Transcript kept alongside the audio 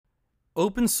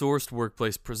Open Sourced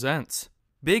Workplace presents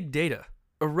Big Data,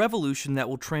 a revolution that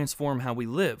will transform how we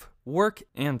live, work,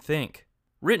 and think.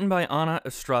 Written by Anna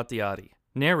Efstratiadi,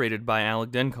 narrated by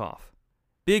Alec Denkoff.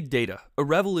 Big Data, a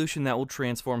revolution that will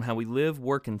transform how we live,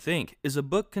 work, and think is a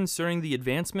book concerning the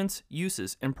advancements,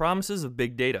 uses, and promises of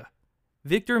big data.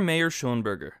 Victor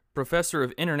Mayer-Schonberger, professor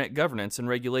of Internet Governance and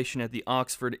Regulation at the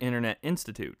Oxford Internet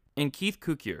Institute, and Keith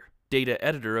Kukier, data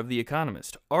editor of The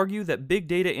Economist, argue that big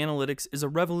data analytics is a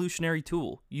revolutionary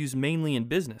tool used mainly in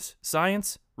business,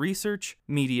 science, research,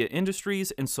 media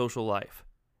industries, and social life.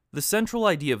 The central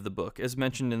idea of the book, as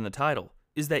mentioned in the title,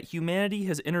 is that humanity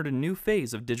has entered a new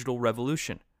phase of digital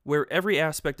revolution, where every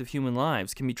aspect of human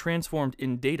lives can be transformed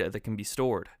in data that can be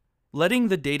stored. Letting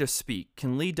the data speak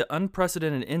can lead to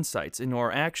unprecedented insights into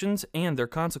our actions and their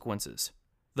consequences.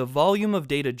 The volume of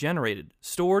data generated,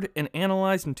 stored, and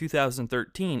analyzed in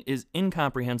 2013 is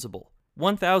incomprehensible.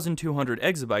 1,200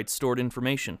 exabytes stored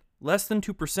information, less than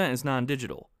 2% is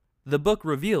non-digital. The book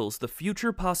reveals the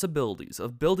future possibilities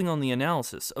of building on the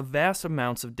analysis of vast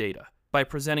amounts of data by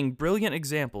presenting brilliant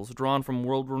examples drawn from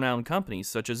world-renowned companies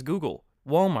such as Google,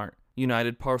 Walmart,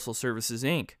 United Parcel Services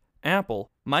Inc.,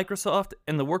 Apple, Microsoft,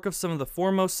 and the work of some of the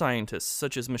foremost scientists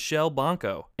such as Michel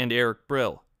Banco and Eric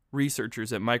Brill,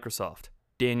 researchers at Microsoft,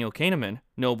 Daniel Kahneman,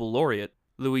 Nobel laureate,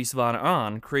 Luis von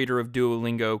Ahn, creator of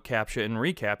Duolingo, CAPTCHA, and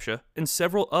ReCAPTCHA, and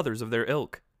several others of their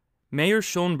ilk.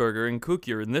 Mayer-Schonberger and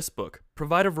Kukier in this book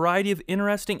provide a variety of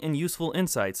interesting and useful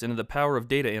insights into the power of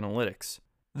data analytics.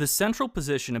 The central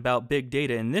position about big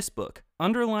data in this book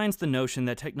underlines the notion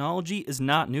that technology is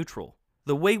not neutral.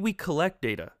 The way we collect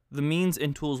data, the means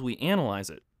and tools we analyze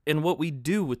it, and what we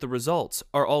do with the results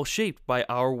are all shaped by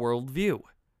our worldview.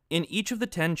 In each of the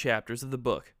 10 chapters of the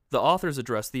book, the authors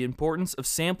address the importance of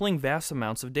sampling vast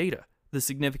amounts of data, the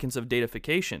significance of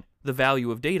datafication, the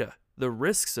value of data, the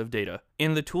risks of data,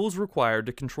 and the tools required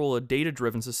to control a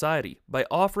data-driven society by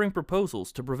offering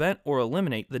proposals to prevent or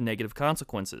eliminate the negative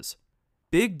consequences.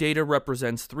 Big data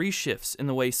represents 3 shifts in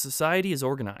the way society is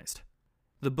organized.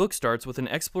 The book starts with an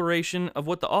exploration of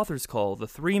what the authors call the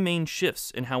 3 main shifts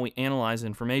in how we analyze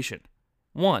information.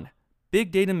 1.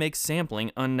 Big data makes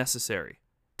sampling unnecessary.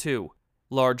 2.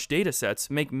 Large datasets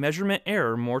make measurement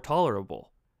error more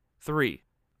tolerable. 3.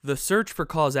 The search for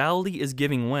causality is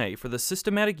giving way for the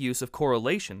systematic use of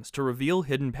correlations to reveal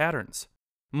hidden patterns.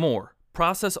 More,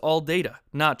 process all data,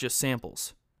 not just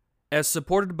samples. As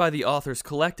supported by the authors,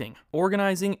 collecting,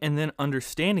 organizing, and then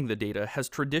understanding the data has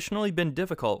traditionally been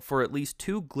difficult for at least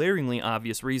 2 glaringly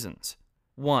obvious reasons.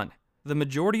 1. The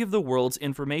majority of the world's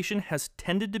information has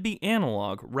tended to be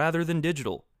analog rather than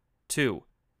digital. 2.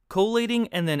 Collating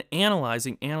and then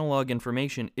analyzing analog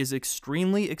information is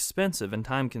extremely expensive and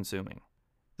time-consuming.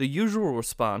 The usual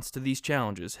response to these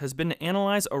challenges has been to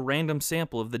analyze a random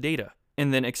sample of the data,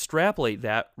 and then extrapolate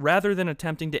that rather than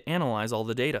attempting to analyze all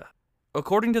the data.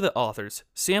 According to the authors,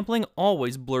 sampling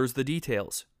always blurs the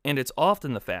details, and it's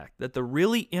often the fact that the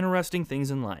really interesting things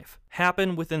in life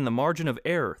happen within the margin of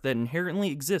error that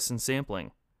inherently exists in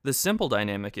sampling. The simple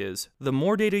dynamic is, the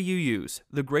more data you use,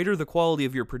 the greater the quality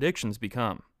of your predictions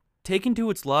become. Taken to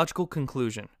its logical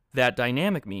conclusion, that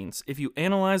dynamic means if you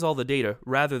analyze all the data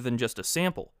rather than just a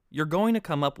sample, you're going to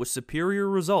come up with superior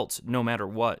results no matter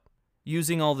what.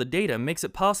 Using all the data makes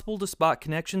it possible to spot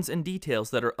connections and details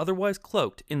that are otherwise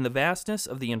cloaked in the vastness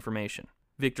of the information.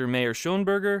 Victor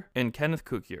Mayer-Schonberger and Kenneth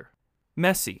Kukier.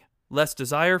 Messy, less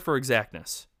desire for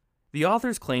exactness. The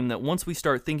authors claim that once we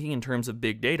start thinking in terms of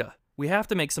big data, we have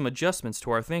to make some adjustments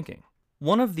to our thinking.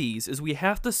 One of these is we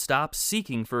have to stop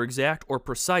seeking for exact or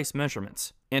precise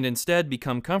measurements, and instead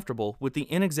become comfortable with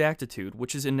the inexactitude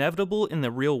which is inevitable in the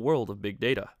real world of big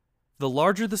data. The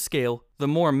larger the scale, the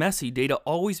more messy data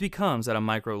always becomes at a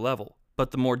micro level, but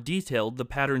the more detailed the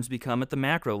patterns become at the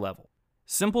macro level.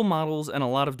 Simple models and a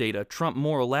lot of data trump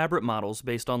more elaborate models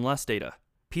based on less data.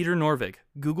 Peter Norvig,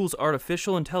 Google's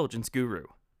artificial intelligence guru.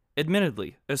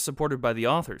 Admittedly, as supported by the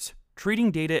authors,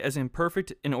 treating data as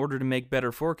imperfect in order to make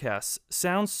better forecasts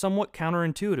sounds somewhat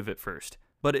counterintuitive at first,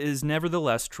 but it is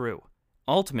nevertheless true.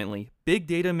 Ultimately, big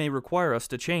data may require us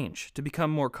to change, to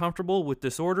become more comfortable with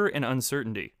disorder and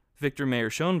uncertainty. Victor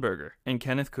Mayer-Schonberger and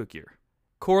Kenneth Kukier.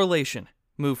 Correlation.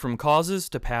 Move from causes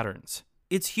to patterns.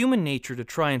 It's human nature to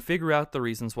try and figure out the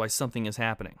reasons why something is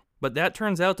happening, but that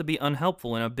turns out to be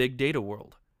unhelpful in a big data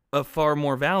world. Of far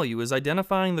more value is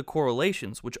identifying the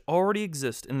correlations which already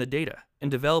exist in the data and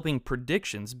developing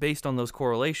predictions based on those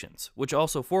correlations, which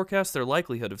also forecast their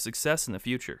likelihood of success in the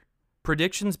future.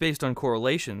 Predictions based on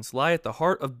correlations lie at the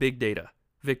heart of big data.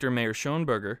 Victor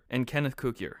Mayer-Schonberger and Kenneth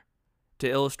Kukier. To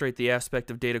illustrate the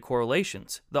aspect of data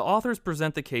correlations, the authors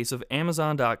present the case of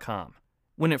Amazon.com.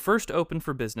 When it first opened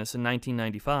for business in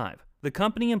 1995, The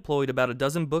company employed about a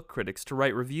dozen book critics to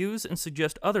write reviews and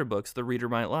suggest other books the reader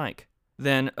might like.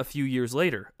 Then, a few years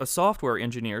later, a software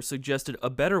engineer suggested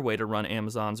a better way to run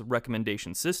Amazon's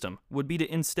recommendation system would be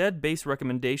to instead base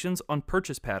recommendations on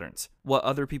purchase patterns, what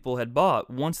other people had bought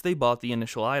once they bought the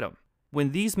initial item.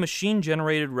 When these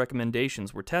machine-generated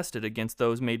recommendations were tested against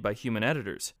those made by human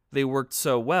editors, they worked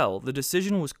so well the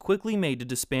decision was quickly made to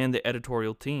disband the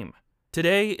editorial team.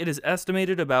 Today, it is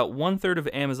estimated about 1/3 of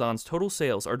Amazon's total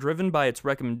sales are driven by its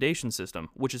recommendation system,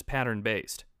 which is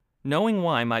pattern-based. Knowing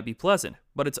why might be pleasant,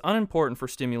 but it's unimportant for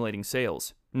stimulating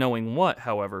sales. Knowing what,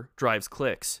 however, drives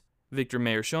clicks. Victor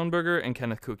Mayer-Schonberger and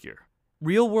Kenneth Cukier.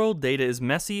 Real-world data is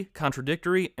messy,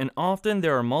 contradictory, and often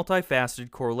there are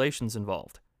multifaceted correlations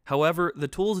involved. However, the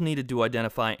tools needed to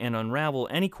identify and unravel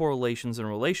any correlations and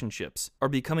relationships are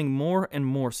becoming more and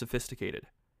more sophisticated.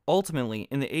 Ultimately,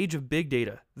 in the age of big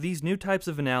data, these new types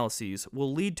of analyses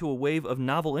will lead to a wave of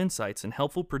novel insights and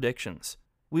helpful predictions.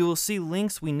 We will see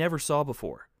links we never saw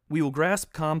before. We will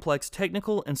grasp complex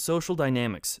technical and social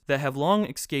dynamics that have long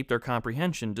escaped our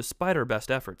comprehension despite our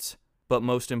best efforts. But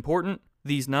most important,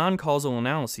 these non-causal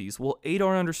analyses will aid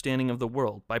our understanding of the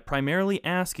world by primarily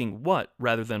asking what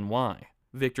rather than why.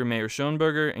 Victor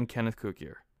Mayer-Schonberger and Kenneth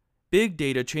Cukier. Big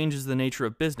data changes the nature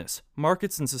of business,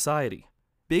 markets, and society.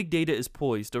 Big data is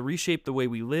poised to reshape the way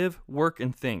we live, work,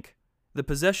 and think. The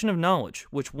possession of knowledge,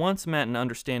 which once meant an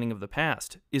understanding of the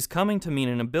past, is coming to mean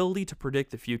an ability to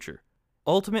predict the future.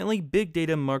 Ultimately, big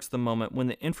data marks the moment when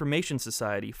the information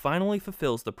society finally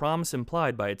fulfills the promise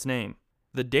implied by its name.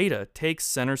 The data takes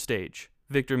center stage.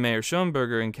 Victor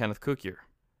Mayer-Schonberger and Kenneth Cukier.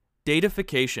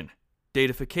 Datafication.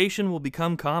 Datafication will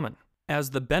become common.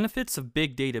 As the benefits of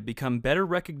big data become better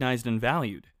recognized and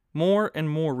valued, more and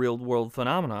more real-world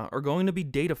phenomena are going to be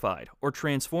datafied or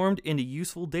transformed into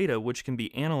useful data which can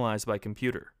be analyzed by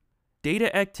computer.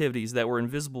 Data activities that were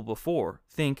invisible before,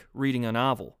 think reading a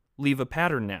novel, leave a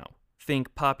pattern now.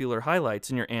 Think popular highlights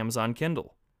in your Amazon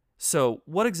Kindle. So,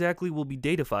 what exactly will be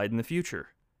datafied in the future?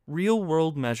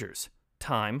 Real-world measures,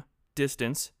 time,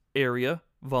 distance, area,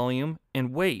 volume,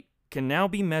 and weight can now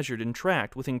be measured and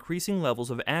tracked with increasing levels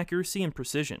of accuracy and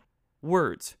precision.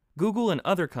 Words. Google and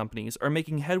other companies are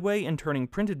making headway in turning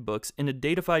printed books into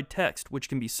datafied text which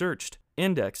can be searched,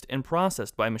 indexed, and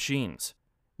processed by machines.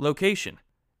 Location.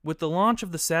 With the launch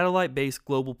of the Satellite-Based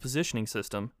Global Positioning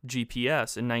System,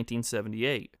 GPS, in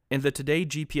 1978, and the today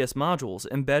GPS modules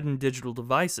embedded in digital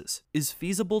devices, is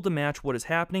feasible to match what is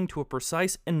happening to a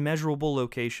precise and measurable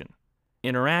location.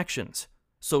 Interactions.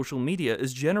 Social media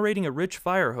is generating a rich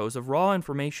fire hose of raw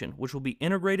information which will be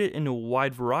integrated into a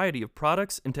wide variety of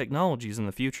products and technologies in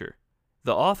the future.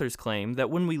 The authors claim that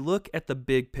when we look at the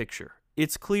big picture,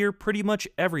 it's clear pretty much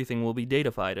everything will be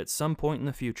datafied at some point in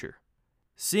the future.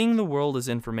 Seeing the world as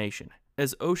information,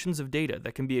 as oceans of data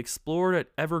that can be explored at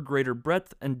ever greater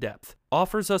breadth and depth,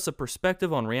 offers us a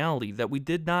perspective on reality that we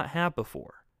did not have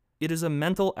before. It is a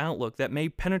mental outlook that may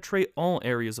penetrate all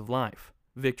areas of life.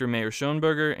 Victor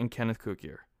Mayer-Schonberger and Kenneth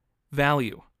Cukier.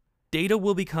 Value. Data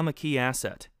will become a key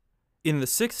asset. In the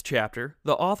 6th chapter,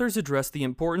 the authors address the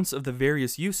importance of the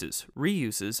various uses,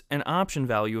 reuses, and option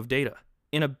value of data.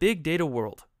 In a big data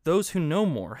world, those who know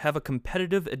more have a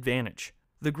competitive advantage.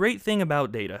 The great thing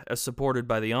about data, as supported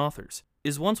by the authors,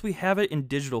 is once we have it in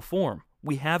digital form,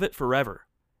 we have it forever.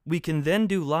 We can then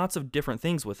do lots of different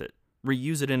things with it,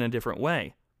 reuse it in a different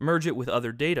way, merge it with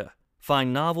other data,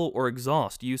 find novel or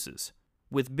exhaust uses.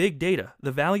 With big data,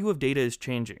 the value of data is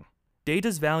changing.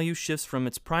 Data's value shifts from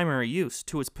its primary use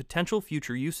to its potential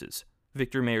future uses.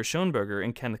 Victor Mayer-Schonberger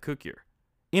and Kenneth Cukier.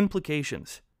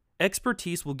 Implications.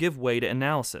 Expertise will give way to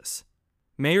analysis.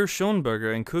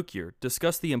 Mayer-Schonberger and Cukier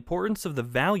discuss the importance of the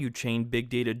value chain big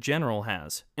data general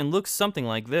has, and looks something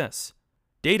like this.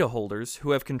 Data holders,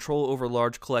 who have control over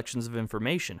large collections of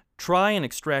information, try and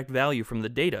extract value from the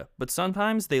data, but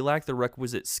sometimes they lack the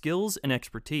requisite skills and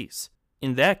expertise.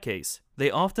 In that case,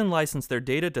 they often license their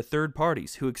data to third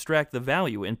parties who extract the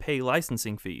value and pay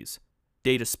licensing fees.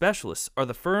 Data specialists are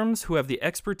the firms who have the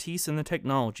expertise and the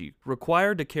technology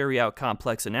required to carry out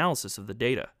complex analysis of the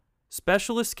data.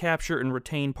 Specialists capture and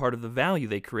retain part of the value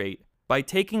they create by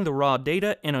taking the raw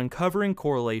data and uncovering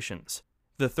correlations.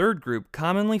 The third group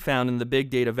commonly found in the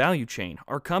big data value chain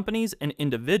are companies and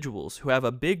individuals who have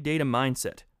a big data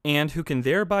mindset and who can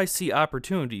thereby see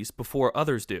opportunities before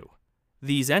others do.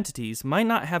 These entities might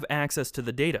not have access to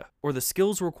the data or the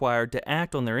skills required to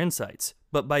act on their insights,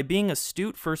 but by being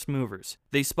astute first movers,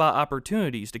 they spot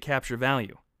opportunities to capture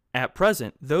value. At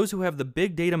present, those who have the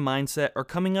big data mindset are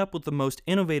coming up with the most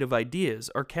innovative ideas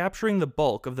are capturing the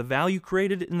bulk of the value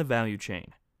created in the value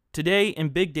chain. Today, in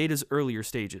big data's earlier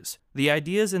stages, the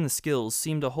ideas and the skills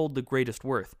seem to hold the greatest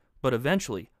worth, but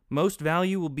eventually, Most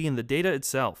value will be in the data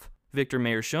itself. Victor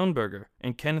Mayer-Schonberger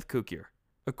and Kenneth Cukier.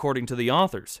 According to the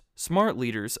authors, smart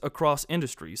leaders across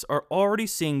industries are already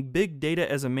seeing big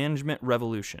data as a management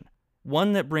revolution,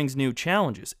 one that brings new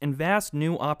challenges and vast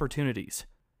new opportunities.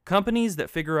 Companies that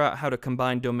figure out how to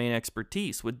combine domain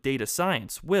expertise with data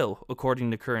science will,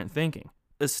 according to current thinking,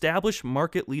 establish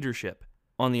market leadership.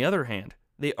 On the other hand,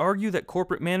 they argue that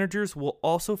corporate managers will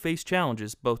also face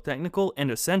challenges, both technical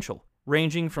and essential,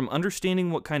 ranging from understanding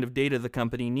what kind of data the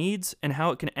company needs and how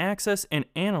it can access and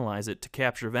analyze it to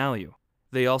capture value.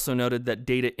 They also noted that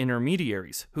data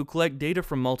intermediaries, who collect data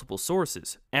from multiple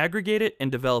sources, aggregate it,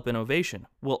 and develop innovation,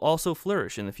 will also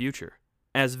flourish in the future.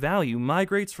 As value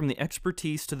migrates from the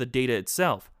expertise to the data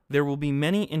itself, there will be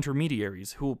many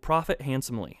intermediaries who will profit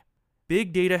handsomely.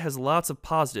 Big data has lots of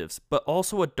positives, but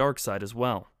also a dark side as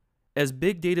well. As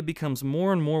big data becomes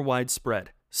more and more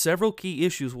widespread, several key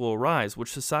issues will arise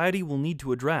which society will need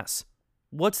to address.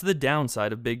 What's the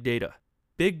downside of big data?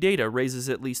 Big data raises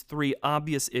at least 3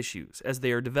 obvious issues as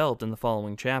they are developed in the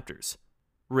following chapters.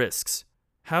 Risks.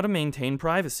 How to maintain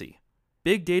privacy.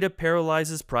 Big data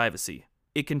paralyzes privacy.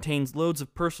 It contains loads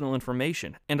of personal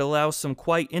information and allows some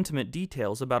quite intimate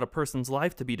details about a person's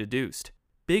life to be deduced.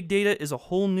 Big data is a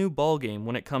whole new ballgame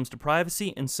when it comes to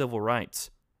privacy and civil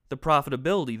rights. The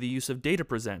profitability the use of data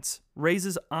presents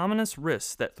raises ominous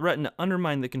risks that threaten to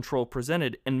undermine the control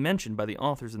presented and mentioned by the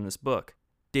authors in this book.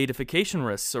 Datafication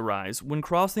risks arise when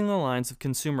crossing the lines of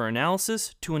consumer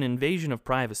analysis to an invasion of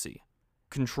privacy.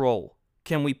 Control.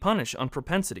 Can we punish on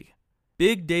propensity?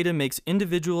 Big data makes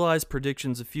individualized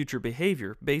predictions of future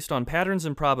behavior based on patterns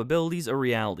and probabilities a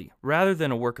reality, rather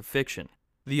than a work of fiction.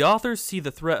 The authors see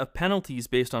the threat of penalties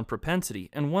based on propensity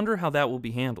and wonder how that will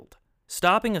be handled.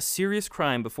 Stopping a serious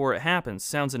crime before it happens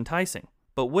sounds enticing,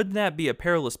 but wouldn't that be a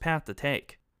perilous path to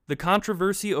take? The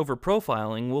controversy over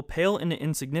profiling will pale into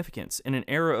insignificance in an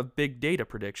era of big data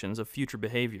predictions of future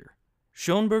behavior.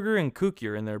 Schonberger and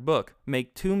Cukier in their book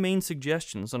make 2 main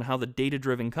suggestions on how the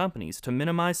data-driven companies to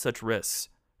minimize such risks.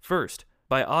 First,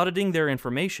 by auditing their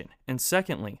information, and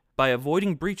secondly, by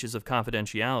avoiding breaches of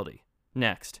confidentiality.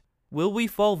 Next, will we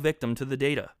fall victim to the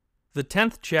data? The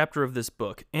 10th chapter of this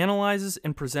book analyzes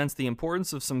and presents the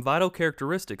importance of some vital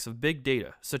characteristics of big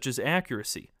data, such as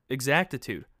accuracy,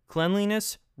 exactitude,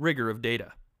 cleanliness, rigor of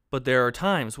data. But there are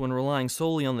times when relying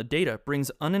solely on the data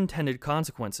brings unintended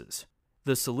consequences.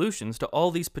 The solutions to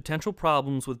all these potential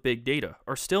problems with big data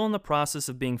are still in the process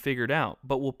of being figured out,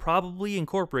 but will probably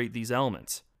incorporate these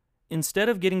elements. Instead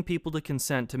of getting people to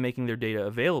consent to making their data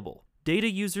available, data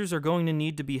users are going to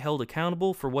need to be held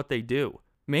accountable for what they do,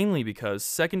 mainly because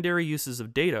secondary uses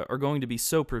of data are going to be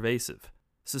so pervasive.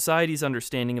 Society's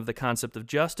understanding of the concept of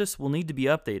justice will need to be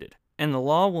updated, and the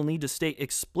law will need to state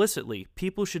explicitly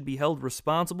people should be held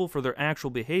responsible for their actual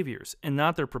behaviors and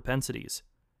not their propensities.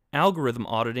 Algorithm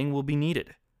auditing will be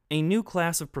needed. A new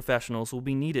class of professionals will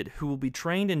be needed who will be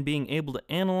trained in being able to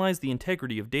analyze the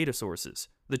integrity of data sources,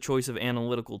 the choice of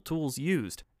analytical tools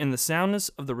used, and the soundness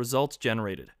of the results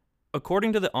generated.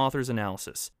 According to the author's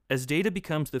analysis, as data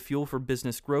becomes the fuel for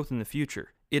business growth in the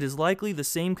future, it is likely the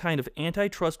same kind of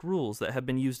antitrust rules that have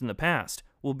been used in the past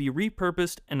will be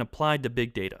repurposed and applied to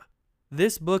big data.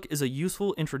 This book is a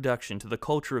useful introduction to the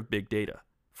culture of big data.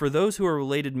 For those who are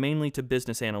related mainly to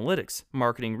business analytics,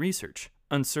 marketing research,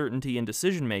 uncertainty in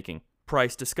decision-making,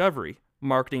 price discovery,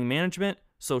 marketing management,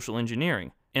 social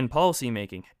engineering, and policy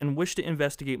making, and wish to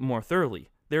investigate more thoroughly,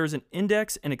 there is an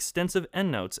index and extensive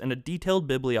endnotes and a detailed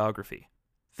bibliography.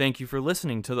 Thank you for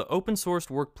listening to the open-sourced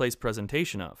workplace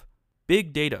presentation of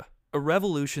Big Data, a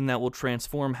revolution that will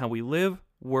transform how we live,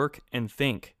 work, and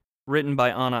think, written by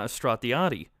Anna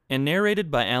Astratiadi and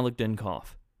narrated by Alec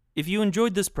Denkoff. If you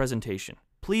enjoyed this presentation,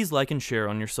 please like and share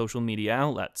on your social media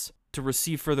outlets. To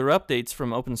receive further updates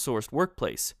from Open Sourced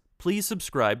Workplace, please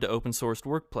subscribe to Open Sourced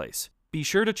Workplace. Be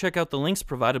sure to check out the links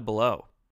provided below.